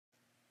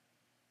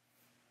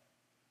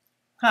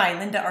Hi,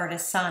 Linda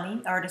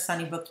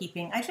Artisani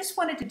Bookkeeping. I just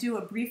wanted to do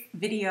a brief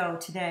video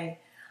today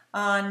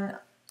on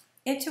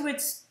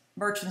Intuit's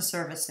merchant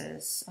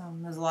services.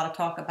 There's a lot of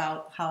talk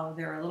about how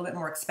they're a little bit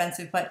more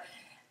expensive, but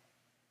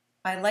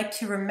I like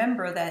to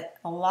remember that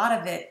a lot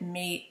of it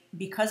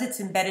because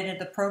it's embedded in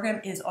the program,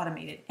 is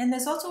automated. And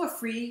there's also a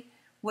free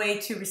way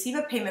to receive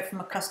a payment from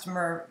a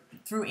customer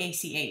through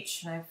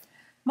ACH. And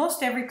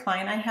most every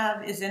client I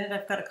have is in it.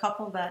 I've got a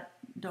couple that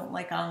don't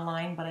like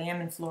online, but I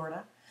am in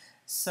Florida.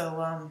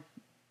 So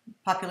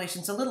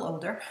population's a little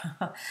older.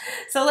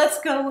 So let's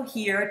go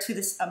here to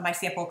this my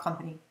sample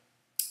company.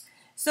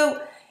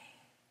 So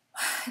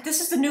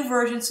this is the new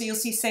version, so you'll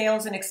see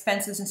sales and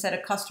expenses instead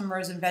of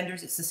customers and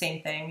vendors. It's the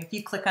same thing. If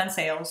you click on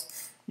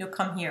sales, you'll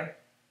come here.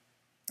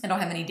 I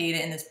don't have any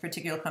data in this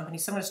particular company,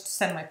 so I'm going to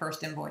send my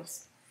first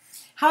invoice.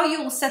 How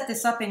you will set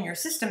this up in your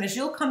system is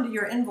you'll come to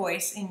your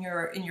invoice in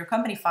your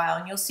company file,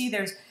 and you'll see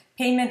there's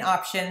payment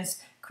options,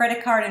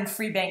 credit card, and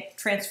free bank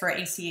transfer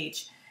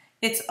ACH.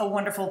 It's a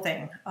wonderful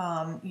thing.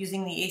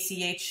 Using the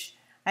ACH,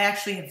 I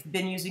actually have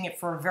been using it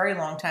for a very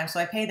long time, so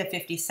I pay the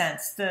 50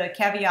 cents. The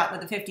caveat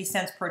with the 50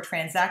 cents per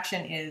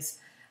transaction is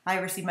I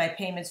receive my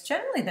payments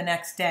generally the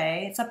next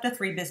day. It's up to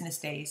 3 business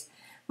days.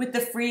 With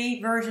the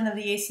free version of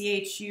the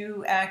ACH,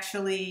 you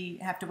actually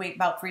have to wait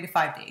about 3 to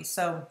 5 days.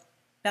 So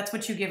that's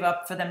what you give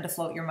up for them to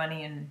float your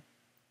money and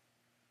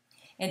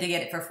to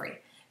get it for free.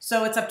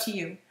 So it's up to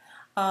you.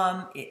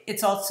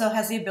 It also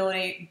has the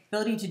ability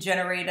to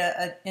generate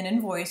an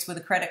invoice with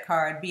a credit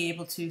card, be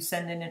able to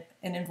send in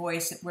an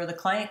invoice where the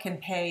client can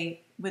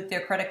pay with their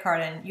credit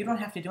card, and you don't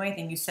have to do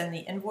anything. You send the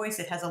invoice,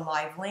 it has a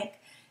live link.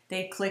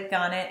 They click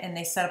on it and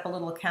they set up a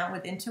little account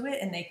with Intuit,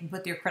 and they can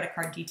put their credit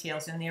card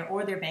details in there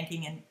or their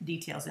banking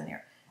details in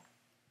there.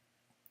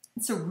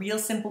 It's a real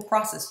simple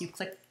process. You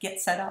click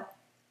Get Set Up.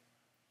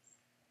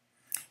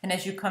 And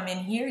as you come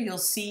in here, you'll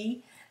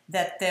see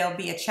that there'll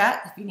be a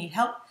chat if you need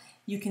help.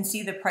 You can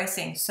see the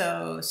pricing,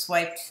 so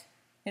swiped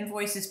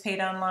invoices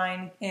paid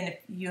online, and if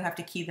you have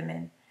to key them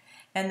in.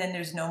 And then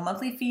there's no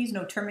monthly fees,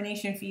 no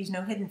termination fees,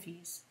 no hidden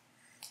fees.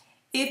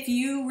 If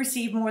you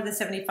receive more than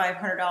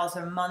 $7,500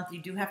 a month, you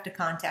do have to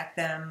contact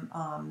them.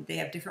 They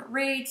have different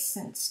rates,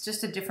 and it's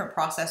just a different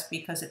process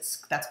because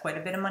that's quite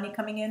a bit of money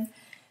coming in.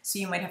 So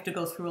you might have to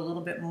go through a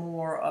little bit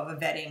more of a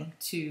vetting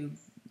to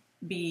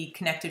be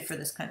connected for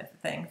this kind of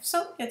thing.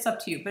 So it's up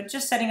to you, but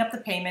just setting up the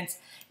payments,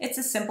 it's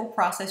a simple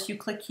process. You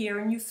click here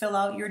and you fill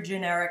out your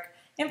generic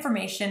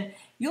information.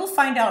 You'll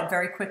find out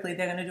very quickly.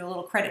 They're going to do a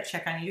little credit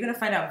check on you. You're going to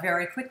find out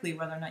very quickly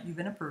whether or not you've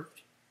been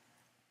approved.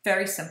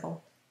 Very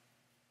simple.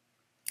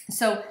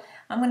 So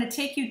I'm going to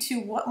take you to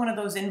what one of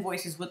those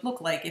invoices would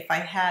look like if I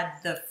had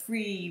the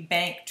free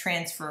bank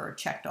transfer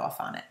checked off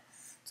on it.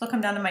 So I'll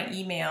come down to my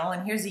email,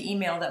 and here's the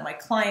email that my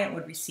client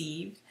would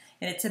receive.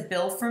 And it's a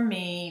bill from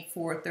me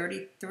for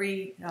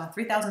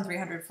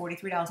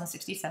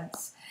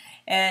 $3,343.60.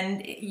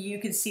 And you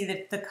can see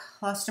that the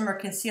customer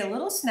can see a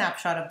little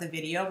snapshot of the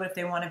video, but if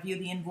they want to view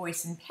the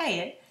invoice and pay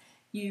it,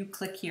 you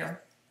click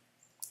here.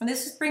 And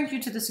this brings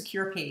you to the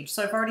secure page.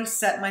 So I've already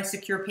set my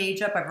secure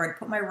page up. I've already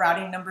put my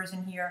routing numbers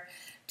in here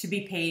to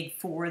be paid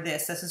for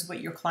this. This is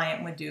what your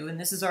client would do, and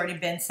this has already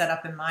been set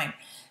up in mine.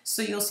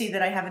 So you'll see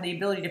that I have the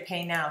ability to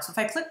pay now. So if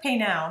I click Pay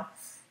Now,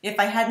 if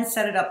I hadn't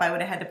set it up, I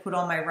would have had to put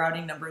all my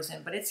routing numbers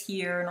in, but it's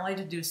here, and all I have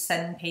to do is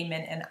send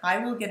payment, and I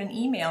will get an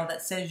email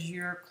that says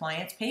your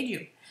client's paid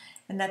you.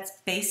 And that's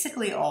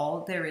basically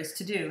all there is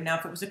to do. Now,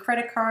 if it was a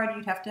credit card,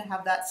 you'd have to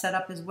have that set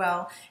up as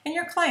well. And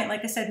your client,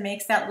 like I said,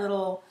 makes that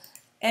little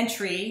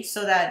entry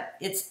so that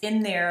it's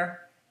in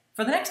there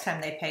for the next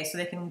time they pay, so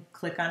they can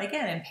click on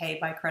again and pay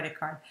by credit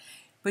card.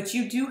 But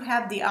you do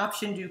have the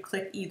option to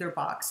click either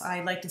box.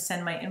 I like to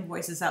send my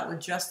invoices out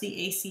with just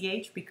the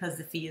ACH because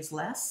the fee is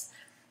less.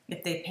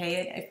 If they pay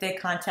it, if they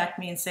contact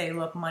me and say,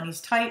 look, money's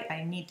tight,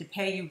 I need to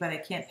pay you, but I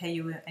can't pay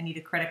you, I need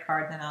a credit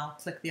card, then I'll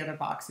click the other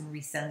box and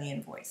resend the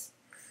invoice.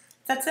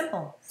 It's that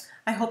simple.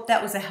 I hope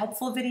that was a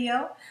helpful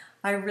video.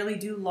 I really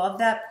do love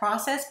that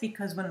process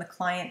because when the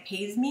client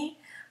pays me,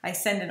 I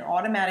send an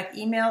automatic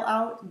email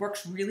out. It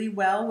works really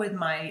well with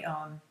my,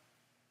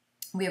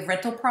 we have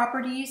rental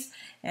properties,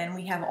 and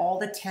we have all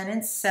the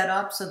tenants set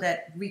up so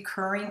that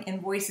recurring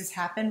invoices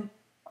happen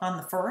on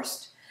the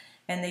 1st,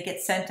 and they get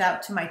sent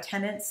out to my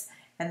tenants,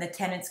 and the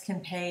tenants can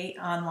pay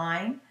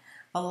online.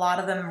 A lot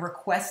of them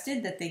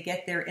requested that they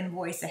get their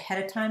invoice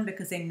ahead of time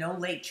because they know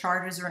late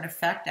charges are in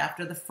effect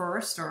after the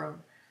 1st, or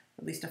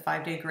at least a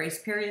 5-day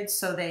grace period.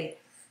 So they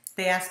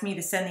asked me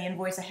to send the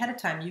invoice ahead of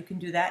time. You can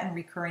do that in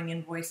recurring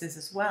invoices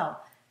as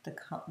well.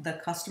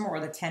 The customer, or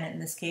the tenant in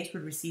this case,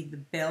 would receive the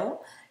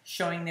bill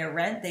showing their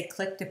rent. They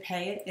click to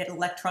pay it. It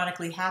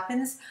electronically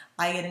happens.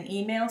 I get an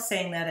email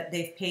saying that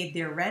they've paid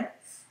their rent.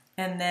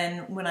 And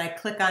then when I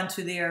click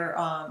onto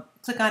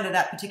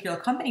that particular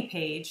company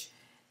page,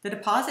 the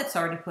deposit's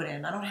already put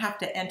in. I don't have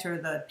to enter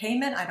the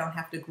payment. I don't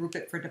have to group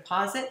it for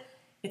deposit.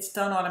 It's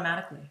done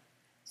automatically.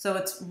 So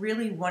it's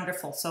really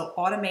wonderful. So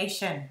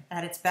automation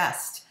at its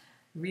best.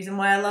 The reason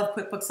why I love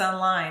QuickBooks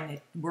Online,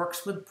 it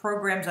works with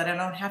programs that I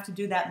don't have to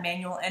do that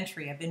manual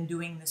entry. I've been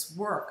doing this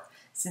work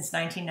since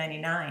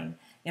 1999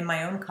 in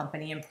my own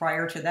company, and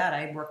prior to that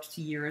I worked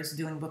 2 years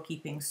doing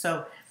bookkeeping.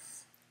 So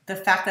the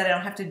fact that I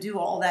don't have to do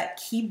all that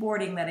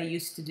keyboarding that I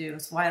used to do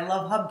is why I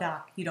love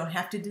HubDoc. You don't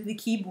have to do the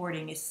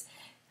keyboarding.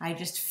 I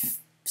just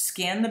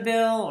scan the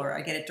bill or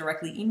I get it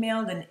directly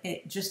emailed and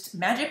it just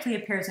magically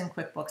appears in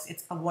QuickBooks.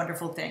 It's a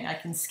wonderful thing. I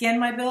can scan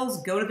my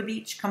bills, go to the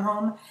beach, come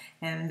home,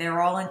 and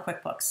they're all in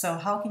QuickBooks. So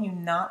how can you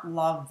not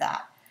love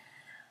that?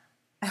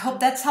 I hope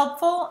that's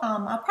helpful.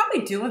 I'll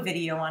probably do a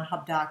video on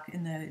HubDoc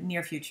in the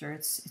near future.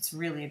 It's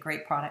really a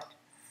great product.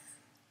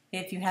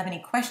 If you have any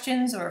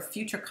questions or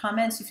future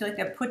comments you feel like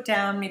I've put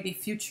down, maybe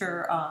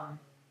future,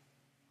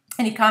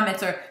 any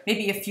comments or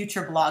maybe a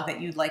future blog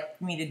that you'd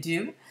like me to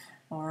do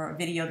or a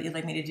video that you'd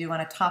like me to do on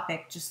a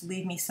topic, just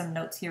leave me some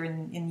notes here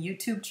in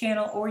YouTube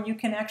channel, or you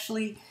can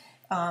actually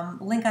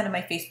link onto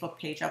my Facebook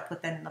page. I'll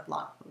put that in the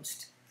blog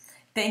post.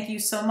 Thank you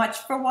so much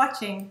for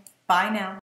watching. Bye now.